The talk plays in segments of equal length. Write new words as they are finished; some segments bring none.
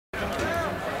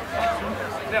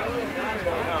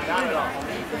not at all.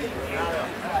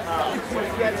 When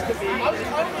it gets to be...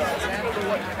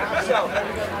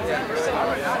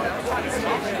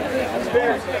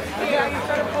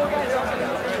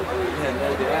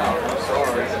 No doubt. I'm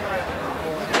sorry.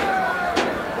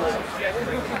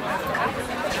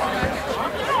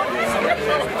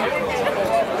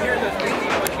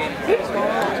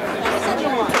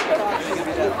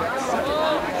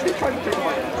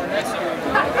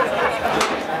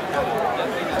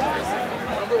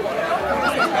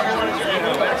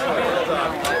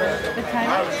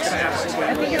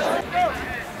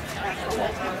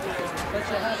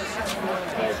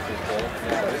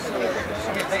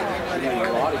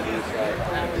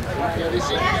 Yeah, they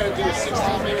say you gotta do a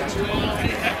 16-minute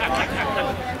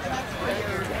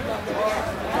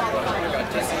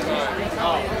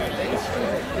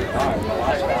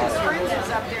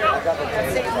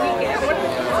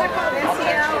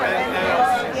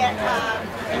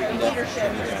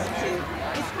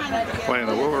Playing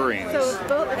the Wolverines.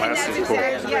 Last is cool.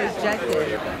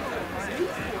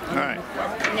 All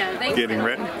right. Getting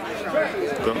ready.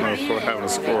 Don't know if we'll have a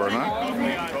score or not.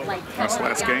 That's the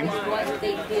last game. What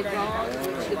they did wrong,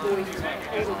 the boys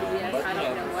yes, I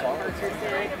don't know what Parker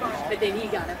said, but then he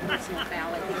got a personal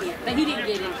foul at the end. But he didn't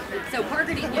get it. So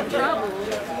Parker didn't get in trouble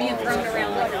being thrown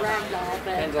around like a rag doll,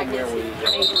 but I guess he made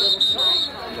a little slide.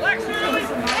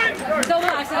 So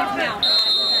I said now.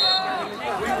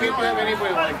 We don't have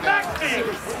anybody like that.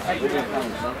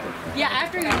 Yeah,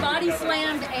 after his body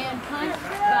slammed and punched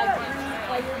by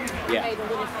players, he made a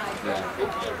little slide.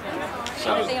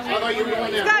 Go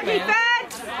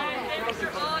defense! You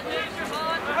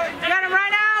got him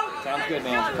right out? Sounds good,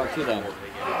 man. Talk to you then.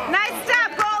 Nice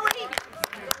stop, goalie!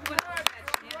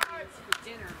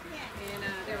 And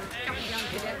there were a couple young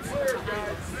cadets.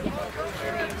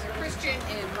 Their names are Christian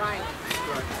and Ryan.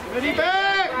 Mini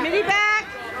back! Mini back!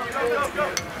 So, you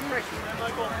know,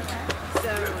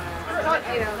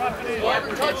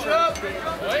 Touch it up!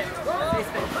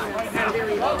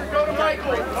 Go to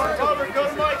Michael! Robert, go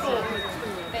to Michael!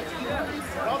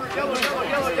 Robert, yellow!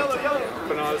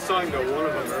 But I was talking to one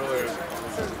of them earlier.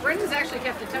 So Brendan's actually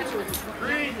kept in touch with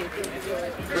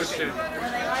Christian.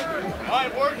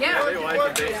 Yeah. They like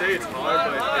it. They say it's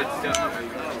hard, but it's definitely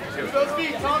good. Those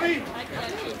feet, Tommy!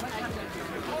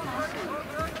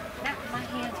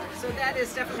 So that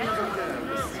is definitely one of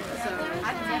those. So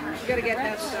you got to get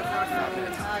that stuff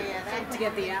off to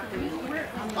get the app.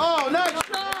 Oh, nice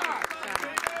shot!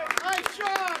 Nice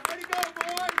shot! Way to go,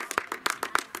 boys!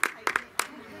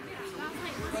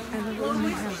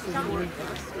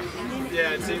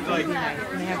 Yeah, it seems like. They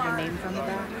have their names on the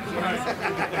back.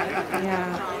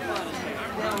 Yeah.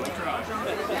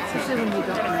 Especially when you don't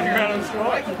know.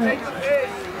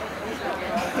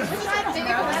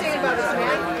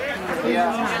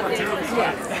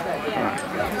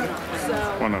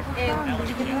 One of them.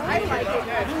 I like it.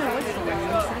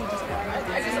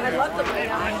 I love the way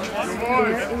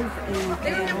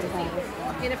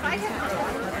and if I had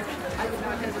I would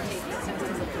not hesitate.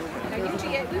 Now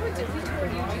UGA, we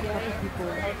toured UGA.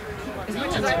 As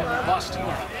much as I love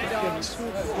dogs,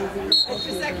 it's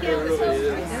just that campus is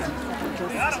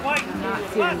Got it, White.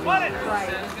 What it?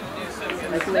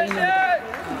 Like laying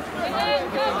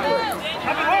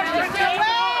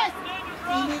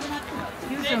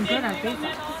he was doing good on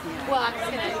Facebook. well, I'm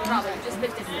just gonna probably just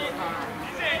put this in the car.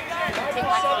 Take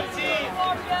my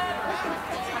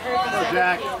Go,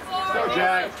 Jack. Go,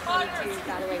 Jack.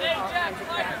 got away with all kinds of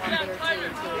crap on there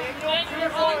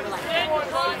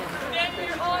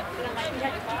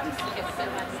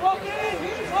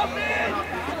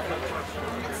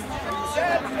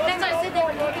That's why I said they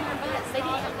were working their butts. They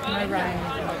didn't have My Ryan.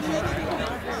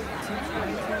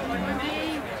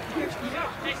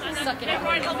 suck it out.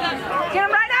 Get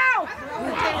him right out!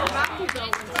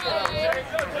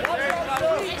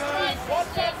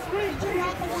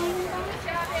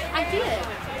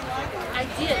 I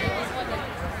did. It was one of the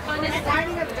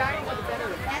funnest.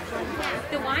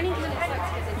 The whining kind of sucks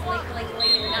because it's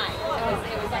late in the night.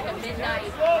 It was like a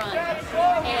midnight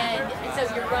run. And so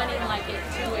you're running like at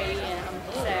 2 a.m.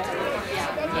 So,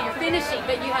 yeah, you're finishing,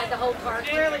 but you had the whole park.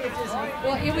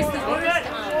 Well, it was the worst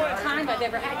time I've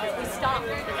ever had because we stopped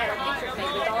and had our pictures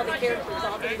made with all the characters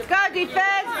all through the Go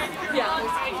defense! Yeah,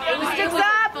 it was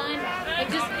fun. And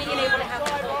just being able to have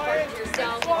the whole park to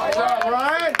yourself. Good job,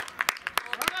 Ryan!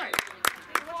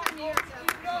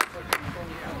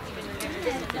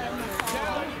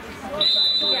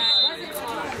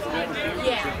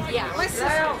 Yeah. It was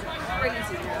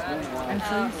crazy. I'm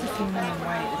so used to seeing them in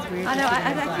white. It's weird. I know, I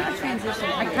can't transition.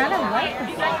 I kind of like the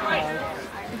black.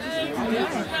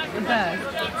 It does.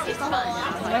 It's fun. I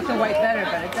like the white better,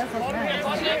 but it does look nice.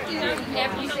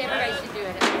 Everybody should do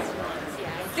it.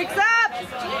 Six up!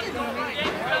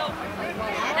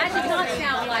 That did not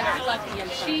sound like fluffy,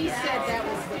 and she said that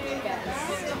was the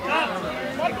best.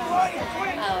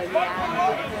 Oh, yeah.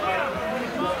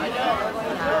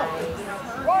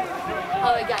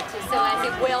 Oh, I got you. So I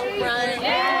said, well run.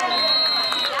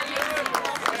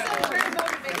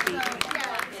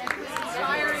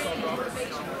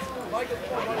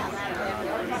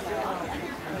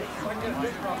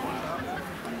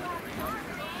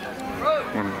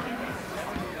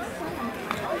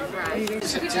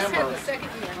 September.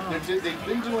 They've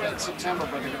been doing it in September,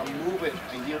 but they're going to move it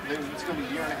a year. It's going to be a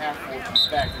year and a half before it comes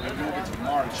back. They're going to move it to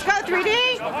March. Go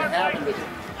 3D! But they haven't.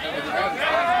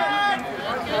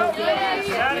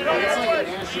 It's like a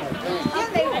national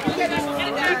thing.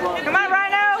 Come on,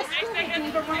 Rhino!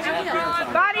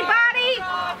 Body, body!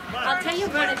 I'll tell you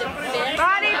one of the best.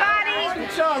 Body, body!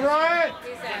 Good job, Ryan.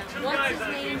 What's his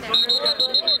name? That grew up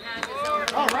and had his own.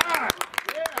 All right.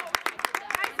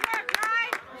 Nice work,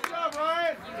 Ryan! Good job, Ryan.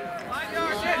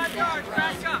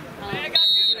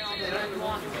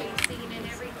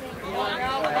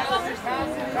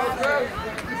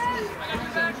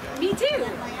 Me too.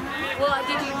 Well,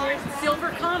 did you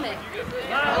Silver Comet?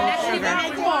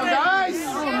 Come on, guys.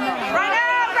 Rhino!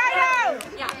 Rhino!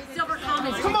 Yeah, Silver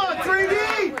Comet. Come on, 3D.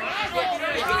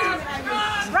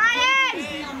 Ryan!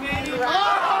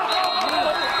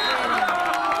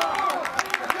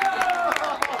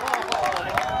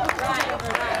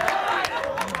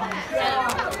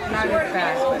 Not as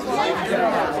fast.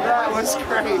 That was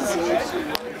crazy.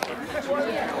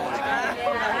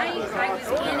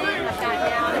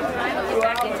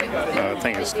 I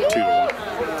think it's 2-1.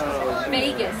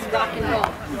 Vegas rock and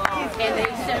roll, and they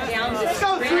shut down the Let's go,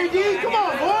 3D. Come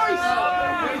on, boys.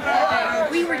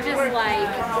 we were just like,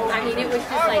 I mean, it was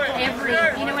just like every,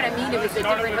 you know what I mean? It was a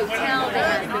different hotel. They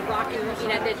had the rock and, you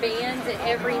know, the bands at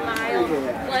every mile.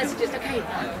 Plus, just okay,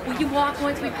 will you walk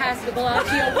once we pass the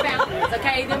Bellagio fountains?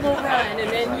 Okay, then we'll run, and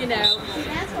then you know,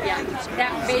 yeah,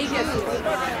 that Vegas.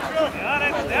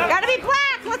 Gotta be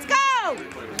black! Let's go!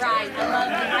 Right, I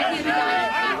love it. I did the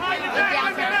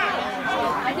downtown.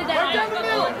 I did that on the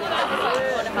boat. That was like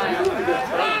one of my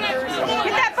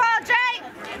Get that ball, Jake!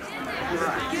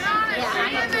 yeah,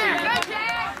 I know.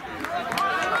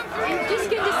 And just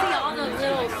good to see all the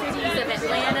little cities of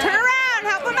Atlanta. Turn around!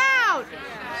 Help him out!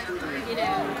 You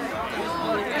know,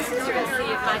 my sister will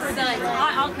see if my son.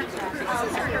 I'll come back.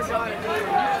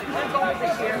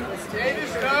 David,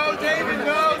 go, David,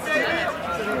 go, David.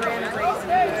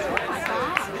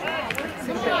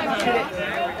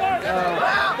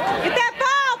 Get that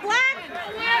ball, Black!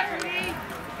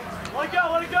 Let it go,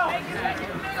 let it go.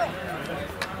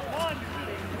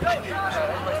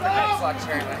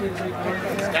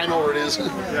 I know where it is. Slow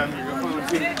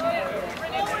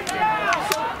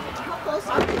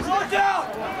down.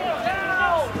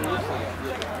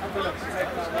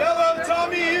 Yellow,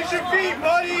 Tommy, use your feet,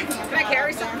 buddy. Can I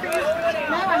carry something for you? No, I'm going to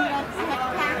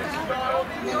pack up.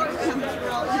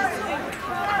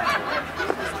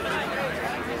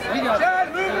 Dad,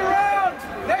 move it around.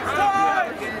 Next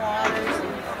time.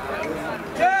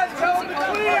 Dad, tell him to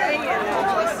clear.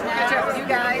 Catch up with you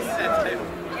guys.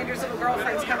 Andrew's little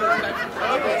girlfriend's coming. Go to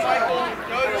Michael.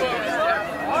 Go to him.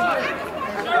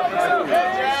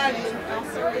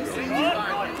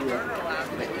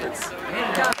 Hey,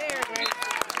 Dad.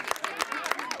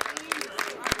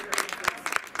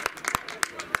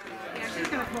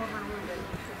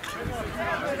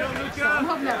 I'm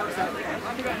hoping that works out.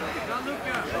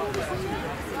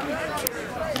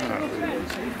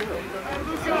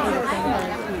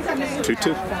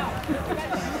 2-2.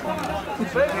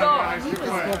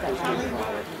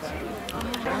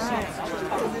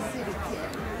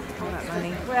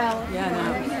 Well, yeah, no.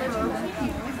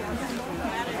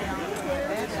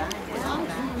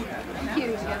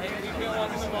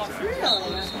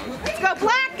 Let's go,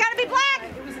 Black! Gotta be Black!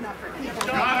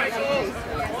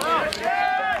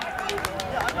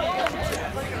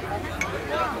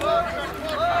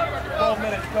 12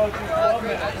 minutes, coach. 12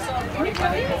 minutes. It's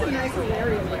a nice little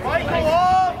area. Michael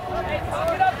off!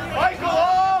 Michael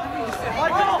off!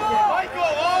 Michael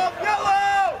off!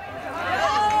 Yellow!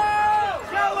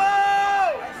 Yellow!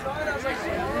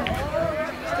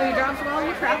 So you dropped from all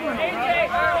your traveling.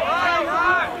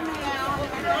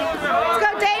 Let's go,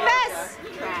 Davis!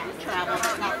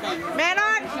 Man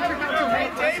on!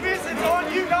 Davis, it's on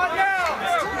you, not now!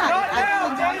 Not now,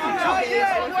 Davis, not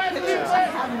yet! I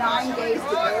have 9 days to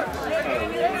go.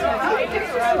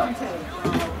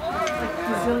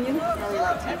 Brazilian? Probably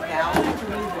like 10,000.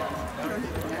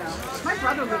 My My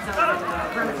brother lives out in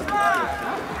Vernon.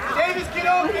 Davis, get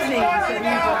over here. It's on you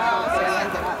now.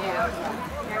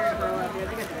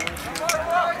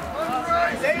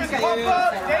 Davis, pump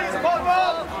up. Davis, pump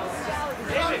up.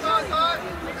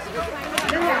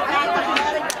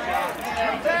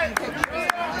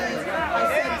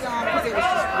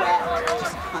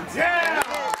 Yeah!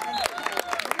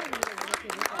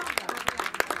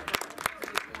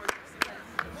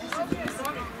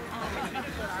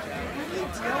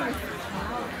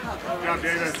 Good job,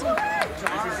 Davis.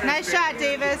 Nice shot,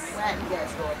 Davis.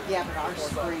 Yeah, but our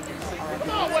springs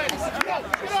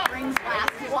springs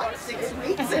last, what, 6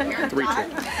 weeks in your 3 time?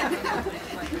 He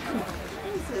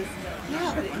says,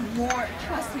 yeah, but it more,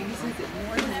 trust me, he says it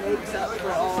more than makes up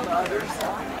for all the other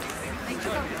songs.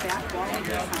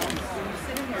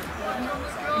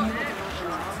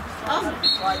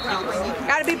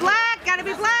 Gotta be black, gotta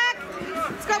be black.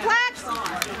 Let's go black.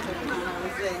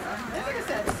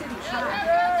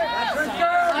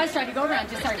 I was trying to go around,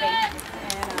 just started dating.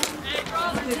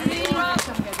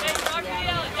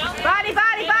 Body,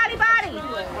 body, body, body.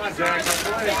 Come on, Jack.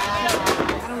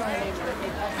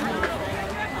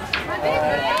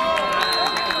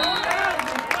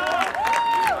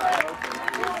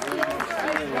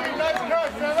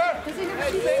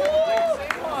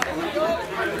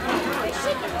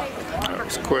 That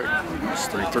was quick. It's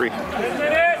 3-3.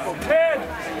 10.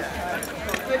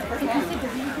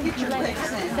 Get your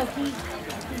legs in.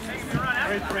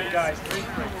 3-3, guys.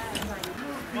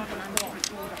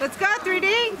 3-3. Let's go, 3D.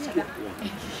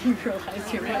 You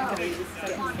realize you're right.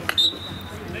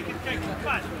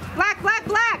 Black, black,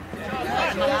 black.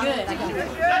 Good. I got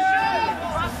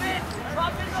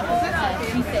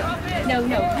it. No, he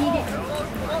didn't.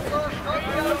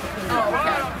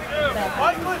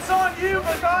 One foot's on you,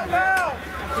 but not now.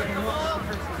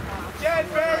 Jed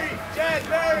Berry, Jed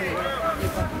Berry.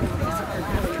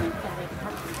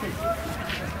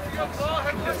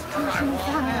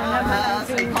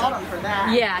 So you called him for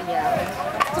that.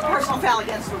 Yeah. It's a personal foul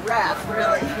against the ref,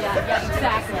 really. Yeah,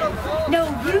 exactly. No,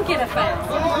 you get a foul.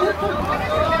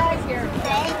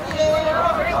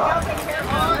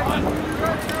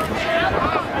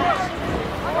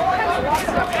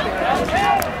 Thank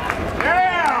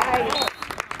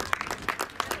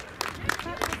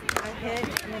I hit,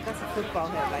 and then that's a football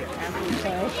hit, like after the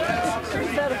play.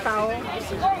 Is that a foul?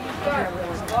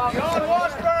 John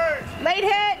Washburn. Late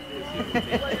hit.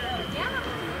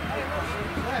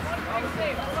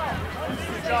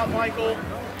 Good job, Michael.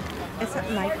 Is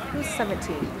that Mike? Who's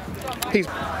 17? He's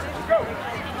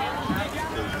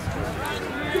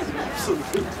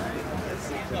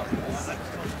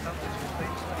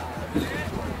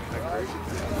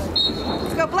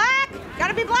Let's go black.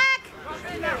 Gotta be black.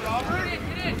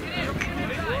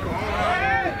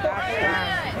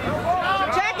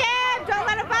 Check in. Don't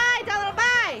let it by. Don't let it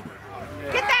by.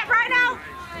 Get that right now.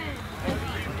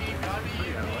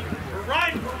 We're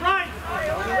right.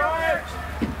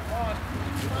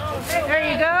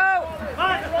 There you go.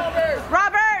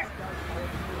 Robert.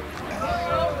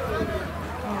 Oh,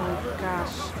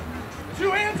 gosh.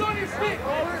 2 hands on your stick,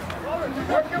 Robert.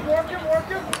 Work him.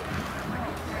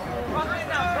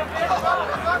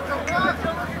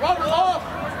 Robert off.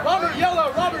 Robert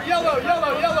yellow.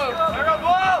 There go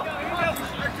ball.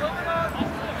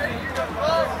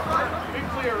 Be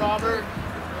clear, Robert.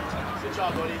 Good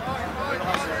job, buddy.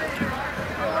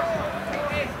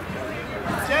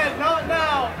 Jed, not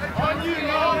now. On you,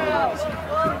 not now.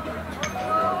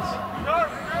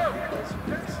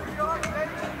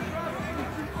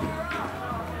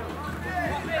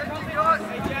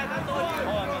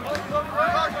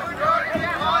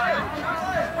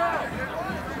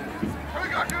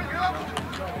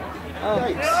 Oh,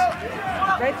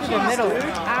 right through the middle.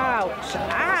 Ouch.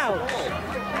 Ouch.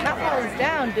 That falls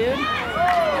down, dude.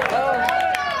 Oh.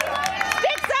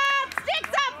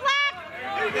 Sticks up, Black.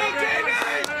 There you go, Jamie.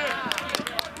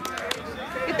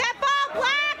 Get that ball,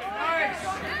 Black.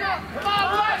 Come on,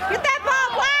 Black. Get that ball,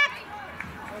 Black.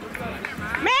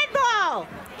 Man ball.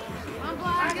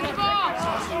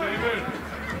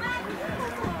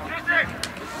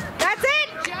 That's it.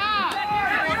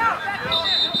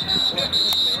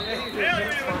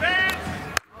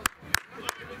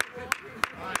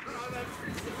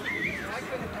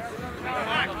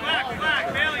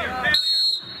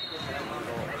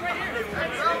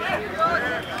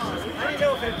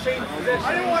 I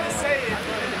didn't want to say it.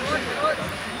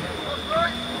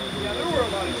 Yeah, there were a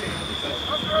lot of changes.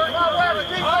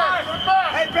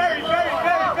 Hey, Barry, Owen,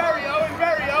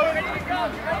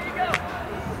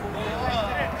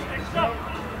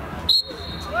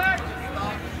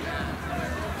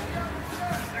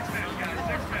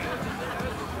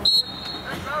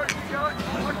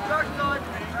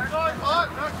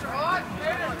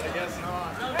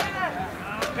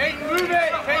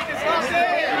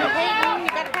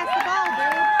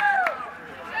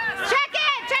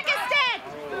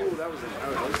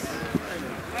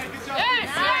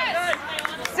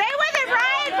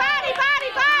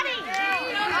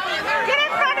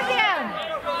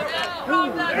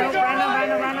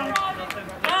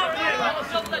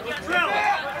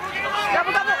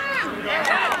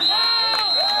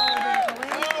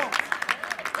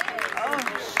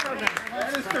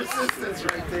 assistants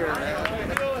right there, man.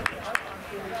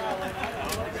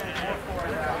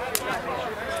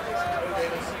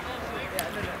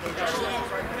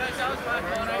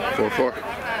 4-4.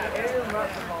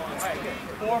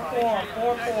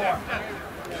 4-4.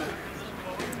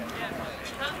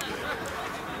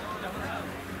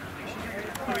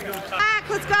 Back,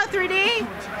 let's go 3D.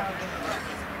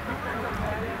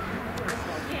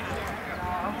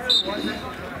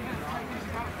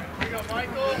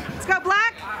 Let's go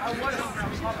black.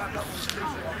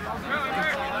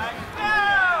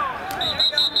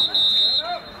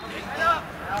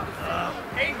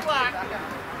 Eight black.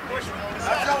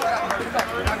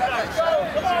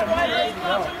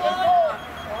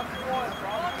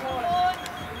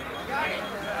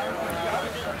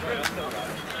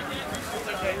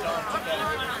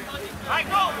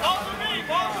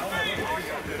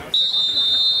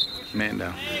 Man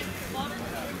down.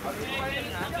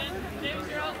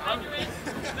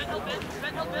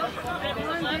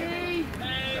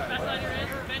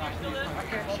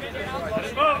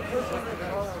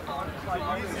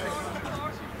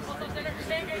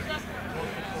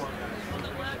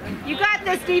 You got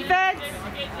this, defense.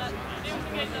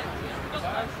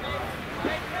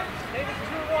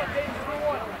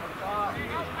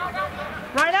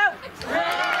 Right out.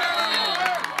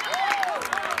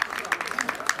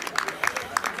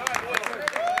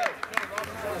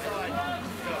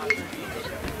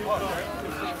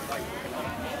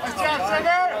 Nice job,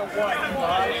 Sugar!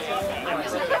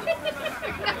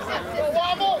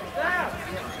 Wobble!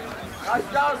 Nice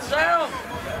job, Sam.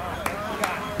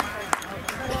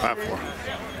 5-4.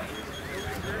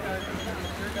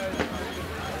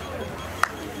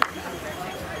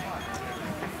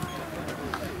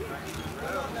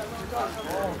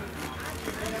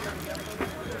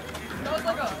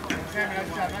 Sammy,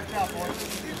 nice job, boys.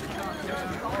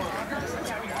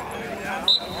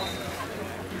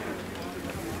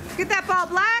 Get that ball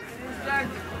black.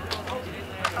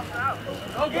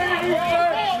 Go get it,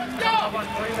 defense. Go!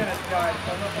 3 minutes, guys.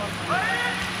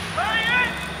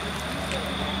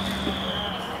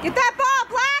 Get that ball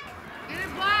black. Get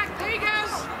it black. There he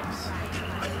goes.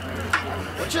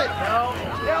 Watch it! Down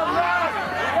rock!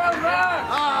 Down rock!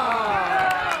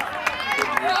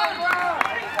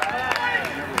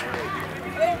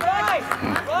 Hey, right!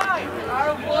 Right! I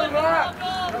don't play rock!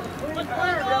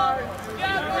 Clear, guys!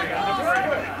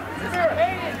 Come here,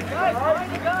 Hayden! Guys, find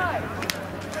the guy!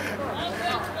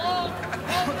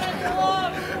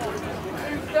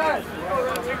 Who's that?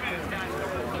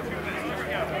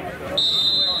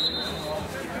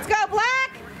 Let's go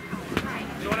black.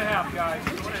 2.5, guys.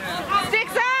 2.5.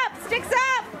 Sticks up. Sticks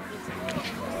up.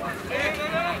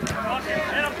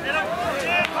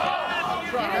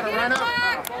 Run up!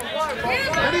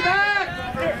 Ready back!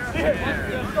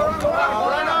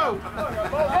 Run out!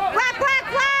 Black, black,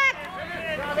 black.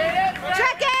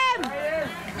 Check him.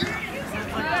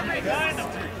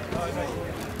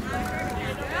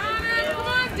 Come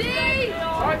on, D.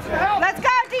 Let's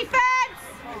go defense.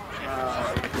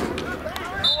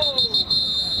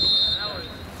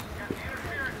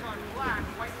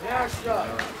 Nice job,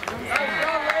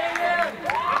 Hayden!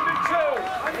 Under 2!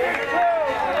 Under 2!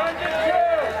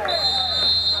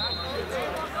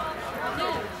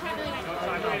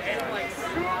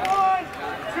 2-1!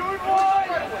 2-1!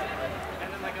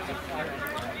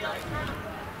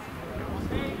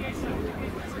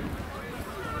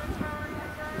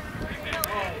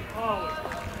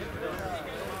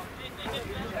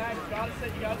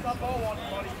 You gotta stop ball watching,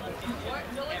 buddy.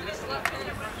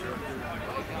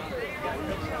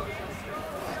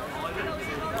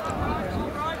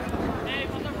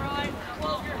 Dave, on the right.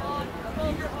 12, you're hot.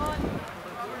 12, you're hot.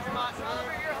 Robert, you're hot.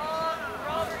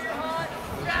 Robert, you're hot.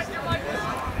 Jack, you're my 2.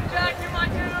 Jack, you're my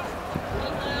 2.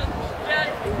 Jack.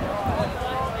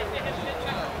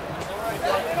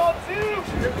 In on 2.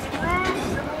 Give us room.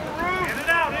 In and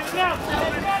out. In and out.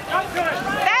 That's good.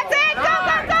 That's it. Go,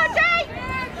 go, go, Jay.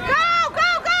 Go, go,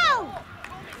 go.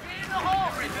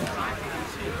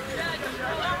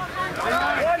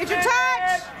 Get your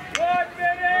touch. 1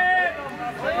 minute.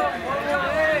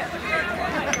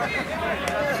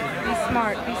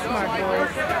 Be smart,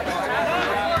 boys.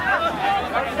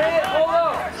 Hold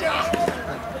on.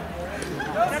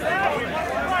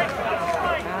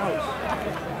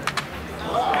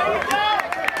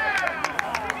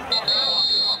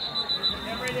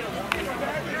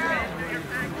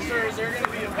 Sir, is there going to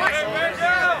be a No.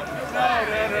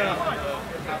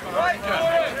 Right,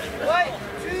 right,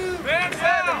 2,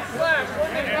 7 slash.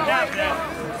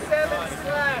 7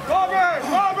 slash.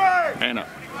 Cover! Hand up.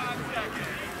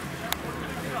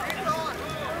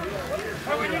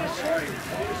 We need a short.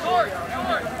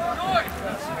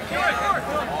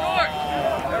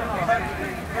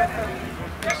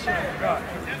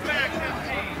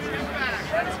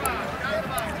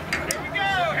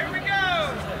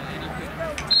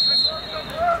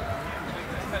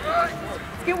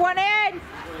 Let's get one in.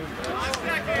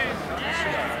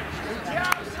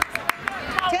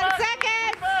 10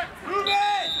 seconds. Move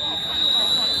it!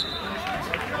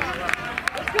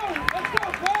 Let's go,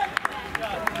 Black!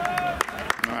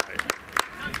 All right.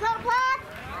 Let's go, Black!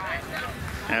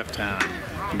 Halftime.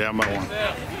 Down by 1.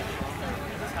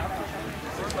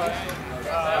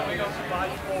 We go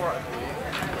 5-4.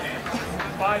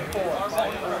 5-4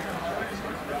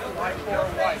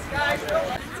 white.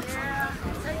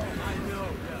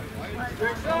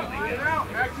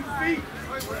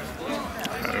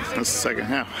 That's the second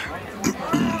half.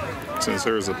 Since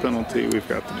there's a penalty, we've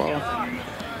got the ball.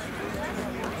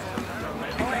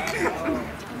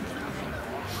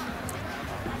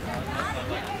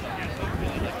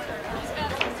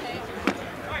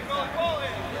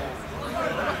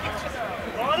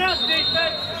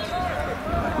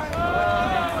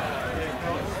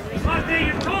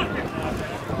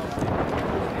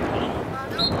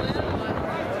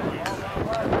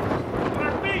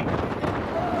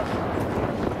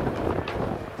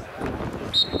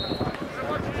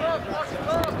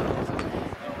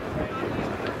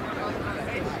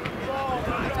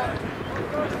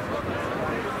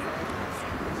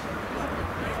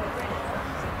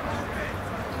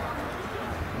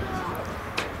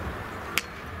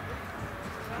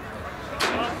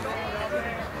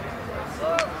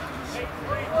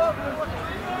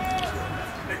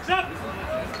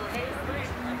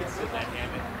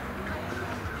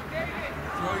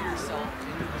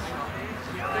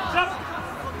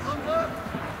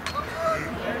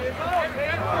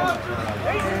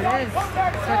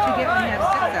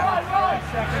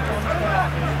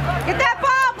 Get that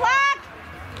ball, Black!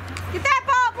 Get that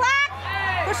ball, Black!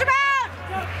 Push him out!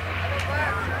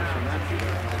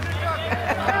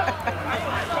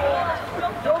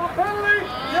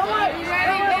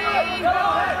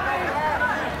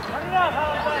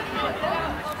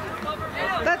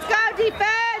 Let's go,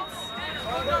 defense!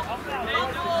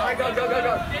 All right, go.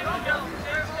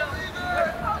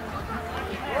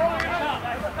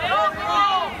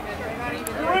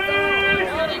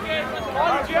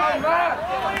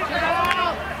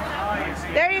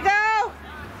 There you go!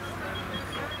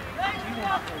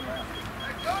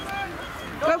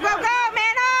 Go,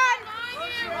 man on!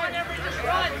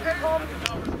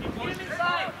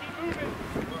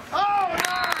 Oh,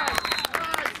 nice!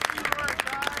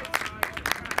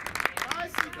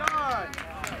 Nicely done!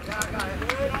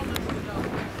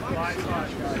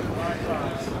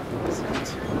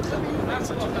 That's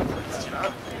such a difference, you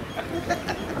know?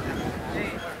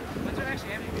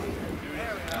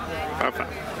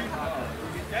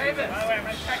 David!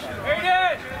 Very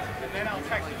good! And then I'll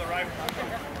text you the right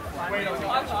one. Wait on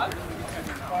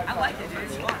I like it, dude.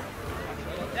 It's fun.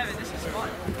 David, this is fun.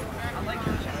 I like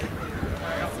your chat.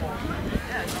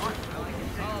 Yeah, it's fun. I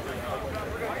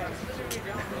like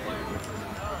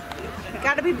it.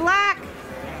 Gotta be Black!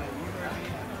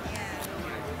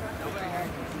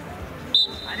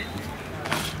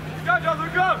 Go,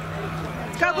 Jonathan, go!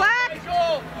 Go, Black!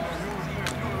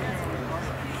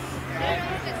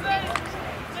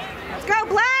 Let's go,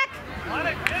 Black!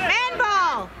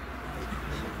 Handball!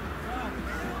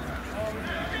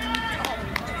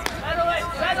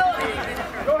 Settle!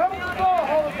 Go help the ball,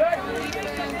 Holiday!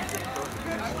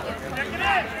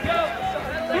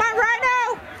 Come on, Rhino!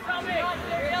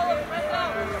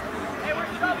 Hey, we're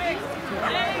coming!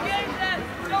 Hey, engage that!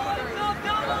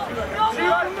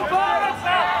 Shoot the ball!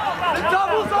 The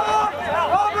double's up!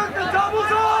 Robert, the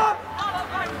double's up!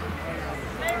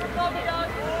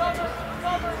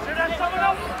 Should have someone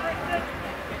else restricted.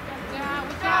 Yeah, we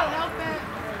gotta help it.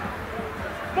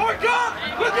 Mark up!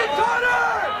 With the cutter!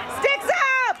 Sticks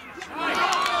up!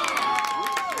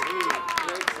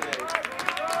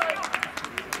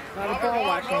 A lot of ball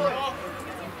watching.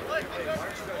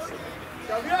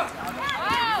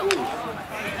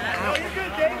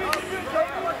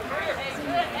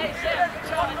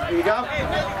 Here you go.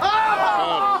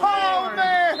 Oh,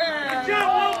 man!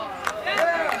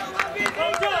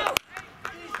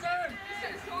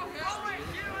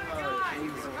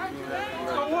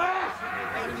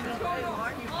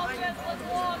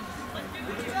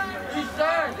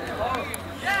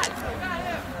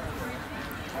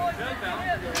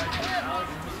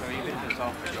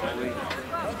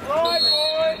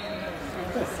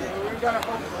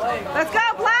 Let's go,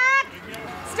 Black!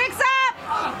 Sticks up!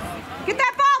 Get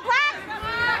that ball, Black!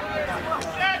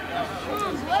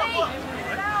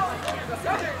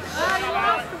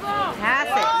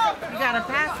 gotta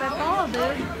pass that ball, dude.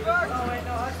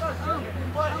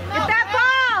 Get that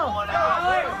ball!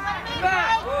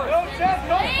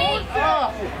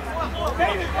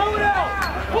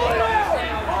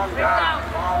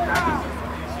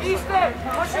 Easton,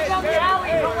 push him down the alley.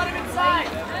 Don't let him inside.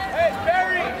 Hey,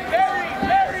 Barry.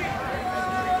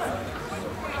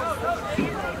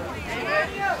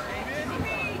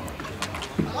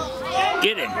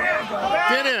 Get him.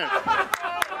 Get him.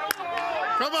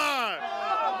 Come on.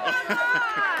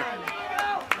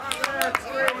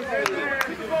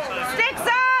 Sticks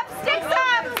up,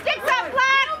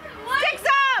 Black. Sticks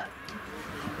up.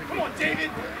 Come on,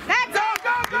 David. That's it.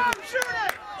 Go, shoot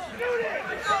it.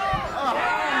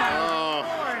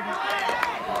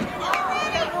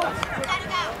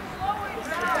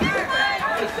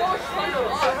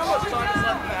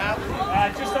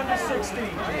 Just under 16.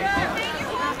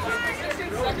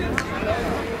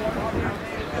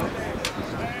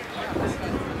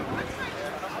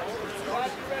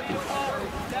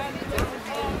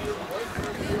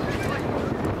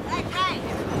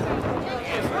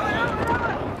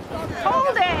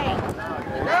 Holding.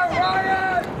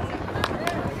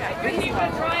 Good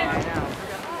defense, Ryan.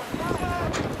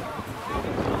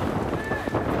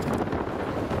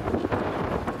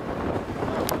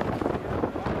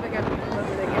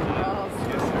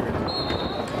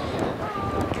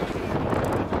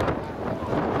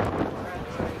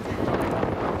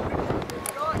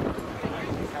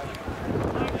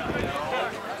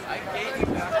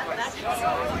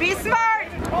 Be smart.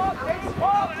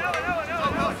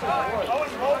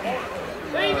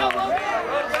 There you go, Logan.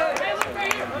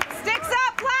 Sticks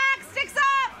up, Black. Sticks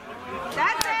up.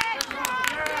 That's it.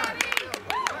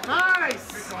 Nice.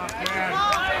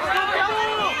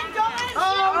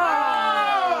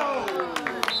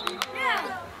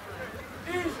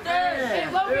 Hey,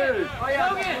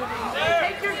 Logan,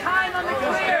 take your time on the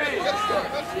clear.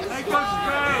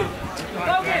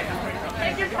 Logan,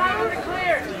 take your time on the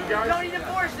clear. You don't need to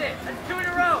force it. That's 2 in a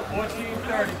row.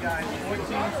 14-30, guys.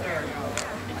 14-30.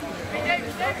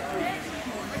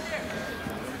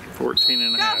 14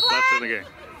 and a half left in the game.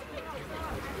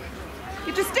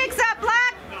 Get your sticks up,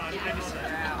 Black.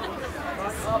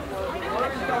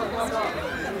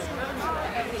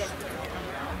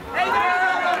 Hey,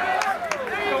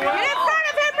 Get in front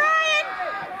of him, Ryan.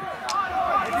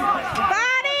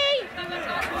 Body.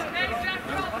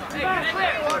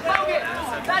 Logan,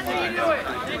 that's how you do it.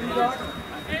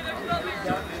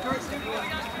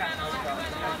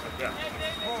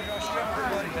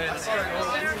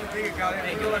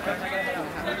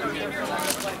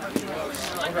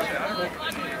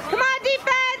 Come on,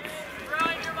 defense.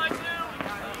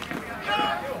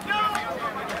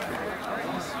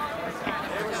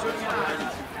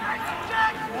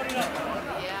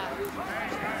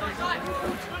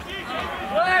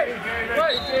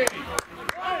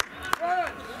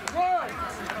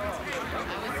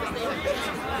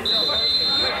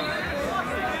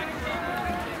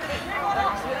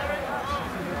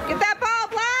 Get that ball,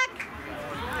 Black.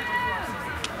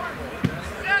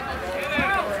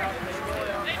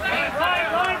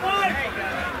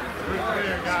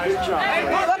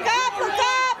 Look up, look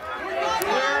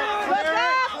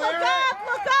up.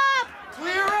 Look up.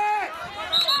 Clear it.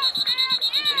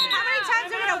 How many times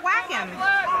are we gonna whack him?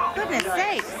 Goodness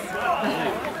sakes.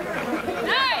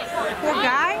 Poor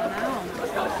guy.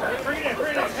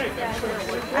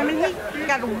 I mean, he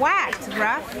got whacked,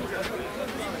 rough.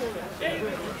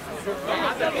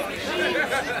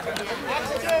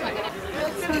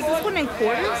 So is this one in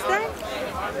quarters then?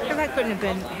 Or that couldn't have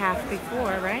been half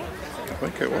before, right? I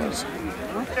think it was.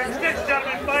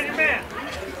 Gentlemen, find your man.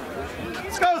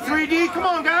 Let's go, 3D. Come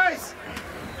on, guys.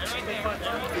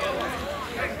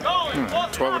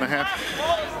 12 and a half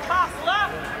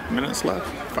minutes left.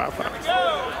 5-5.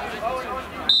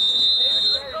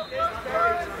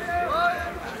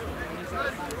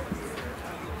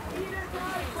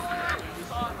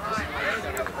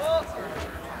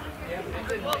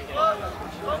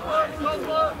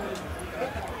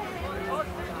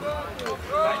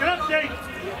 Get up, Jake.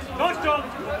 Talk to him.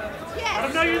 Let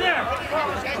him know you're there.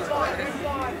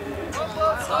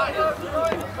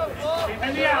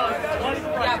 In the alley.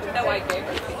 Yeah, no, I gave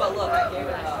it. Well, look, I gave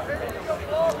it up.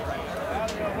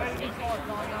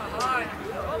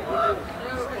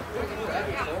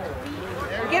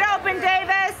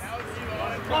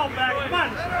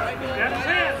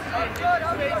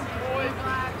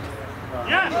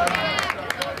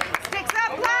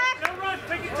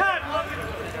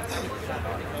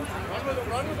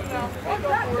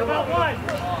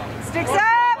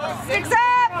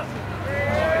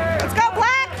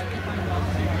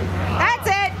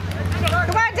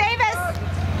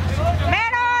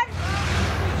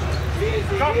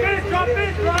 Drop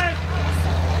in, Brian.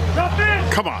 Drop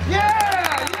in. Come on. Yeah.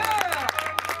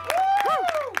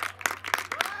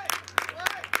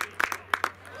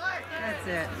 That's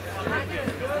it.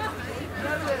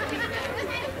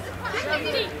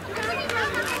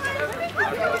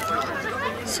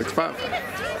 6-5.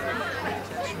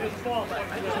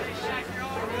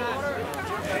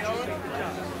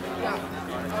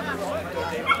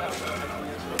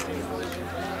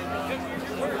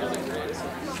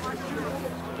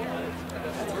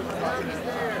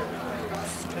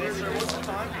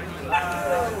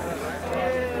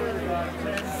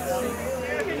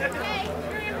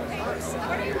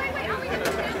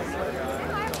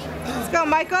 Let's go,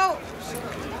 Michael.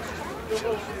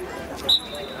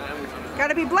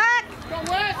 Gotta be black.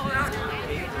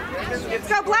 Let's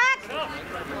go, black.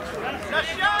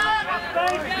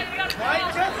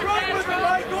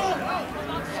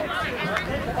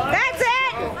 That's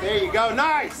it. There you go.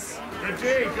 Nice. Good G,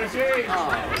 good G. It's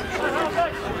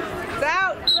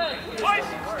out.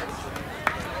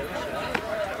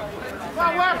 Come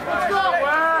on, Wes. Let's go,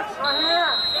 Wes. Right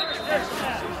here.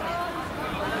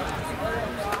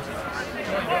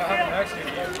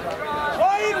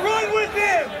 Ryan, run with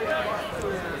him!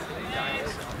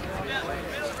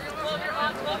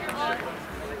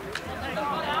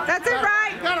 That's it,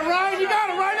 Ryan. You got it, Ryan. You got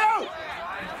it, Rhino.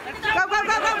 Go, go,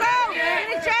 go, go, go. Get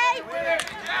it, Jay.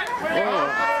 Oh,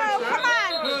 come on.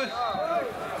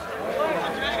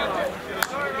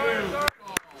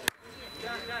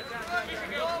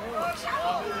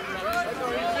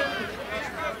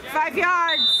 5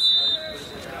 yards.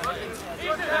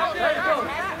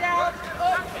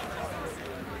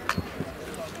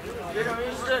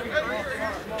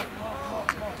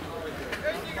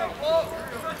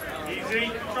 Easy,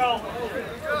 control.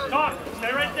 Talk,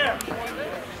 stay right there.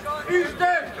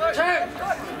 Houston, check.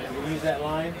 Use that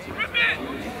line.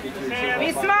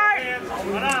 Be smart.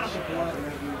 Run on him.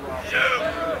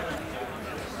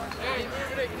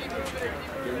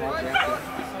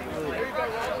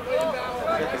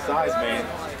 Get the size, man.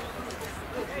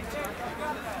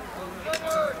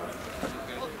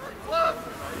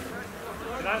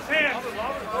 Nice hands.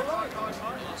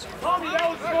 Tommy, that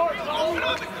was short.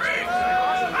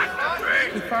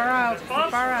 Too far out. Too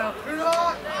far out.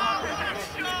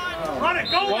 Run it,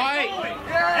 go. White.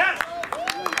 Yes.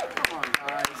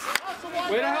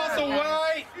 Way to hustle,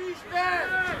 White.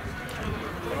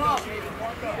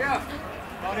 Yeah.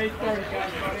 About 8:30,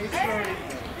 guys. About 8:30.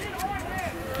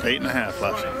 8.5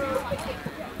 left.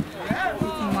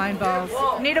 Line balls.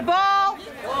 Need a ball.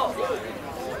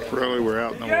 Really, we're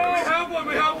out in the Yeah, we woods. have one.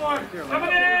 We have one.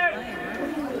 Coming in.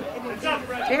 It's up,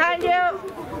 Brett. Behind you.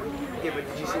 Yeah, but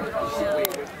did you see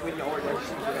when the order?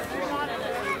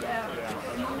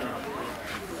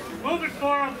 Move it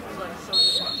for him.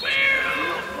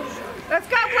 Let's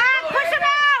go, Black. Push him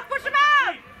out. Push him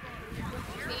out.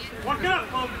 Walk up,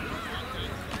 folks.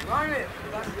 Run it.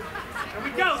 Here we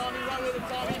go.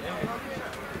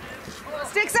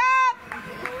 Sticks up.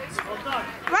 Well done.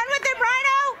 Run with him,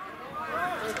 Rhino.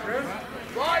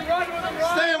 Ryan, run with him,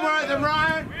 Ryan. Stay with him,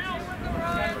 Ryan.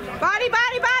 Body,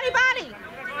 body, body, body.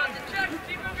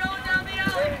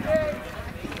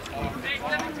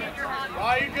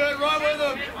 Oh, you good? Run with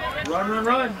him. Run, run,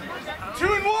 run.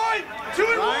 2 and 1. 2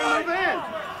 and 1. Ryan, Move in.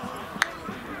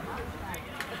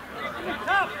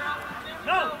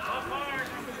 No.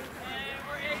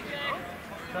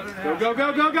 Go, go,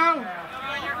 go, go, go.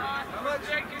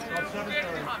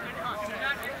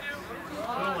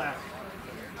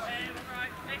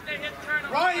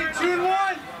 Ryan, 2 and 1.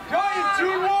 Ryan,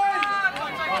 2 and 1.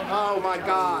 Oh my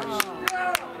gosh.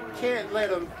 Can't let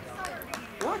him.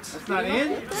 What? That's not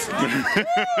in?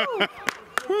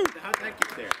 How'd that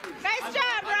get there? Nice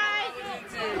job, Ryan.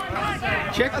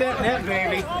 Check that net,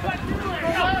 baby.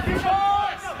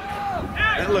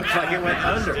 That looks like it went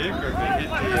under.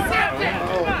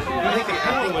 Oh, I think the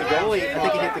goalie. I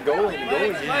think he hit the goalie. And the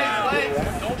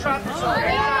goalie's Don't try to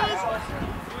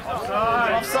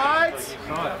Offsides.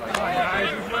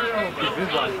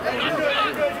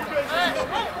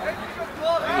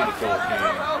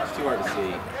 It's too hard to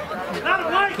see.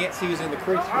 Can't see who's in the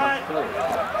crease. All right.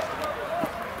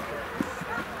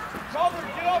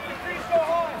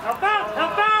 Help out!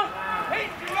 Help out!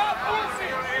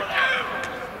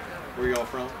 Where you all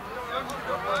from?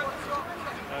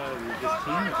 We're just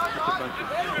teams. Just a bunch of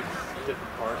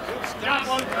different parts. Got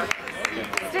one.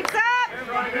 Sticks up.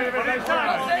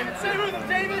 Stay with him,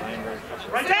 David.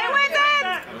 Stay with him.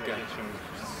 Okay.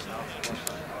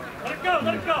 Let it go.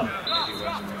 Let it go.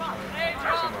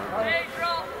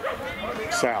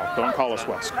 Sal, don't call us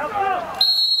West. Help out.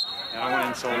 I don't want to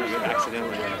insult her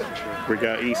accidentally, that's for sure. We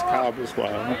got East Cobb as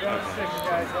well.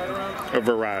 A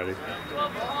variety.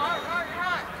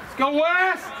 Let's go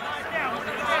West!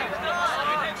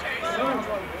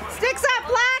 Sticks up,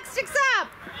 Black! Sticks up!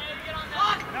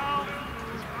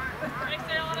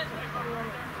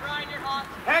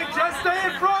 Hey, just stay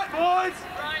in front, boys!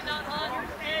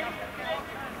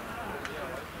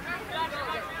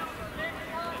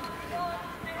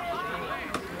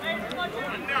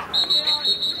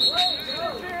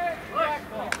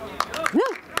 Woo!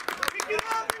 Pick it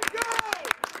up and go!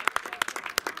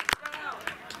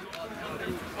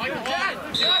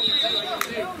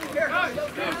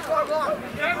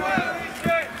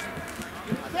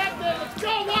 Let's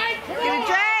go, White! Give it,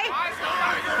 Jay!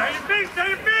 Stay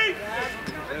your feet!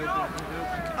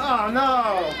 Oh,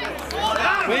 no!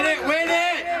 Win it, win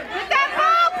it! Get that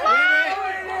ball, Black!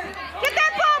 Get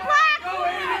that ball, Black!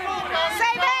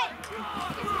 Save it!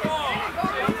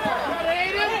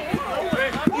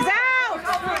 He's out!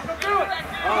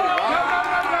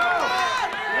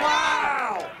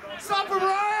 Wow! Stop and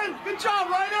run! Good job,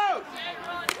 Rhino!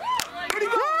 Pretty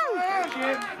good, man!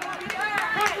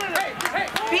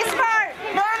 Be smart!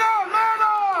 Man on, man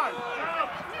on!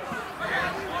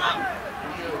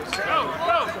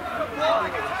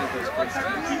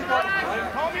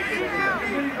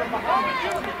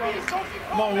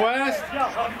 Come on, West.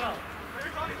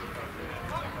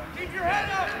 Keep your head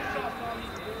up.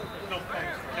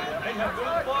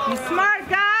 Be smart,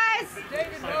 guys!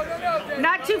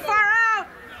 Not too far out!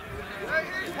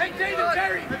 Hey, David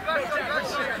Terry.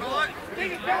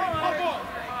 David Terry, come on.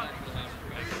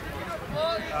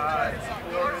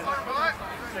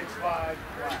 6'5".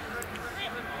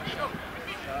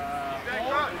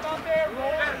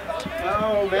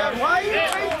 Oh man, why you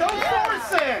wait? Don't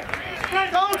force it!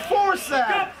 Don't force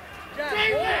that!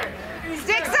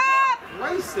 Sticks up!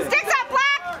 Race it! Sticks up,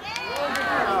 Black!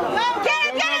 Get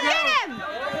him, get him, get him!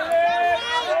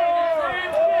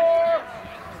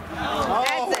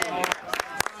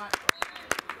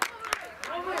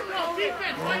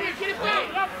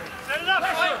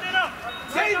 That's it.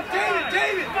 Set it up! David!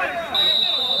 David!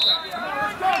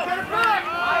 Let's go! Get it back!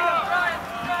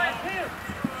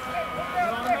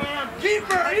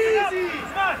 Keeper, easy!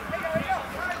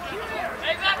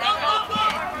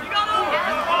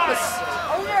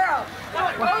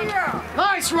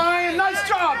 Nice, Ryan. Nice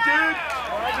job, dude.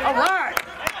 All right.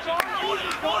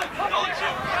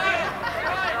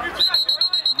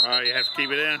 All right, you have to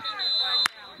keep it in.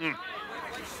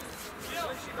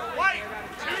 White,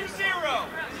 2-0.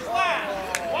 Flat.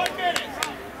 1 minute.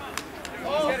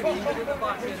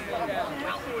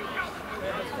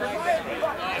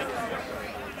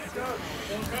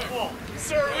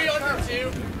 Sir, are we under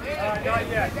 2? Not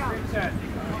yet. 310.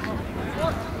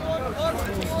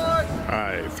 All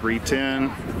right,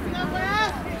 310.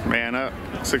 Man up.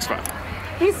 6'5".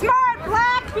 Be smart,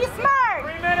 Black! Be smart!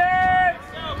 3 minutes.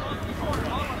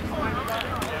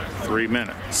 3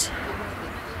 minutes.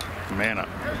 Man up.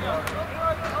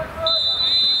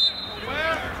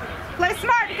 Play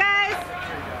smart, guys!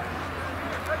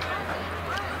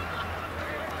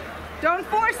 Don't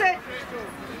force it!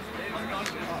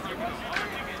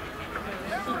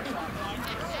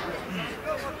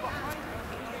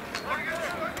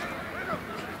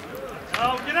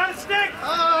 Oh, get out of stick!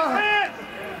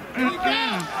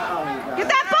 Get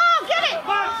that ball! Get it!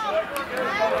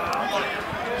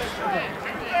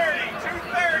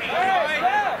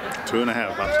 2.5.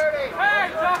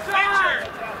 Pitcher!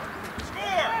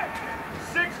 Score!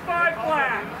 6-5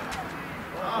 Black!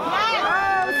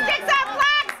 Oh, sticks up,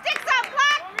 Black! Sticks up,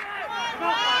 Black!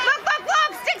 Look, look,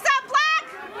 look! Sticks up, Black!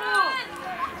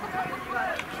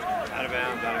 Out of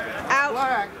bounds, out of bounds. Out.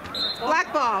 Black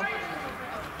ball.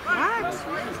 What?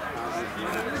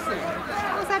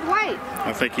 How was that white?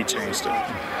 I think he changed it.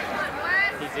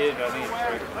 He did, I think it's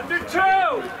correct. Under 2!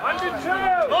 Under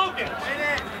 2! Logan!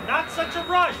 Not such a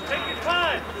rush. Take your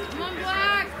time. Come on,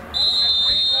 Black!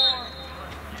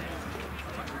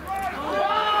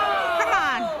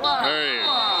 Come on. Hey.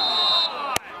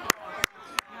 Not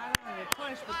only the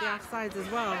push, but the offsides as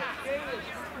well.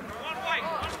 One white.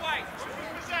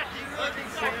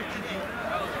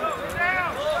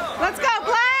 Let's go,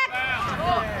 Black!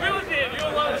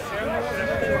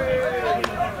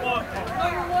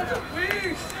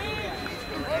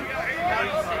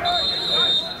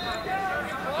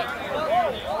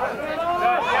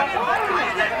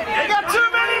 They got too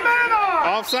many men on!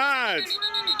 Offsides.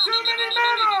 Too many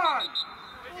men on!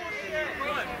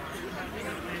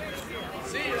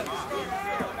 See ya.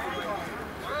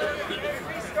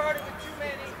 We started with too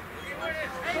many.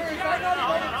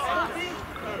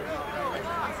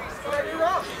 Started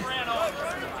off.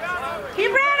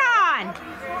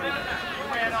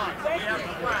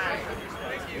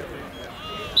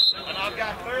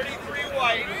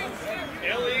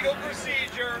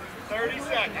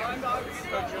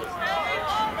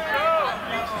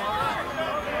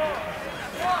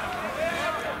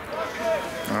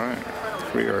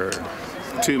 We are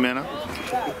 2 men up.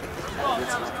 First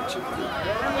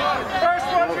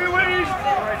one, 3 weeks.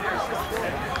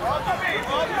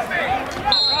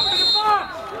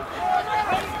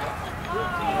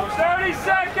 30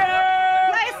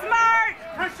 seconds. Play smart.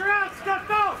 Pressure out. Step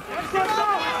out. Step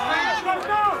out. Step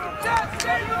out.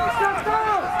 Step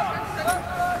out.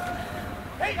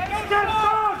 Step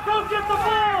out. Go get the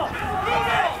ball.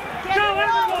 Go,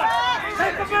 everyone.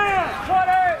 Take the man.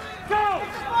 20. Go.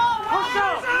 Push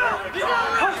up.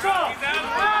 Push up.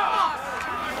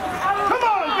 Come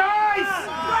on, guys.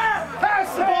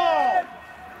 Pass the ball.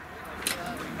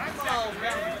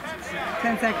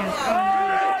 10 seconds.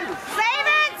 Save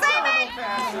it! Save it!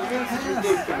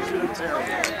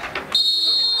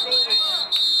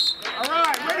 All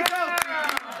right, ready to go.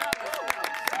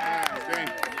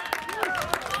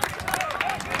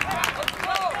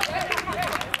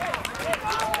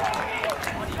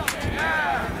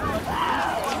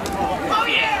 Oh,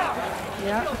 yeah.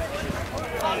 Yep.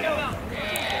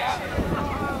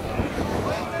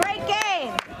 Great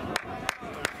game.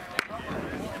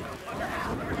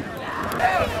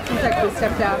 Seems like we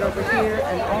stepped out over here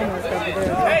and almost over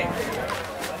there. Hey.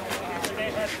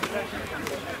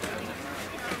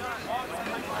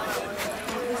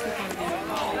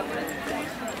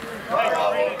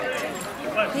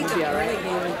 I think the early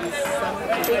game would be some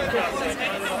big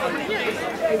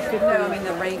difference. No, I mean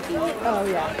the ranking. Oh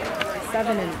yeah,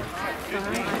 7 and 5.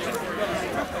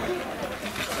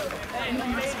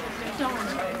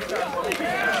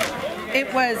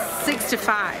 It was 6 to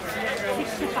 5.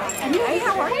 Hey,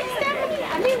 how are you, Stephanie?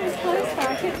 I knew it was close, but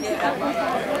I couldn't get up with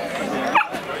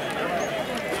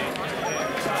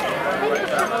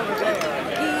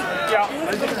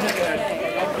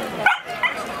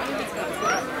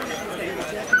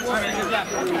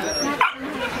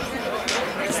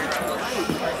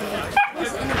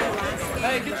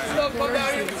Hey, get your stuff up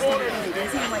out here in the corner.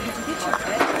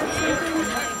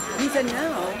 He said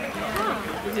no.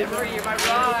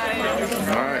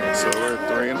 Alright, so we're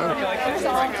 3-0. There's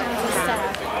all kinds of stuff.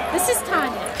 This is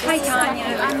Tanya. Hi,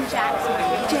 Tanya. I'm Jackson.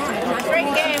 Jack.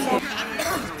 Great game.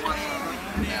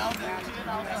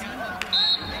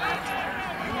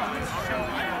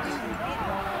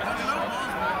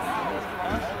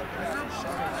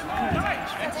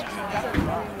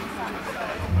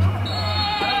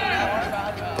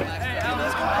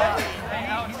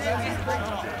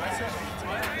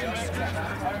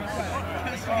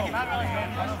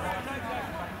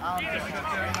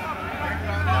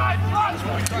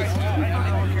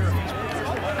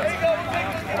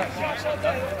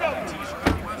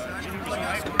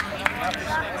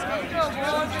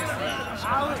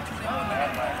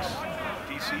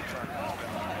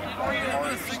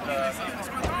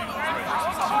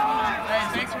 Hey,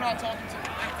 thanks for not talking to me.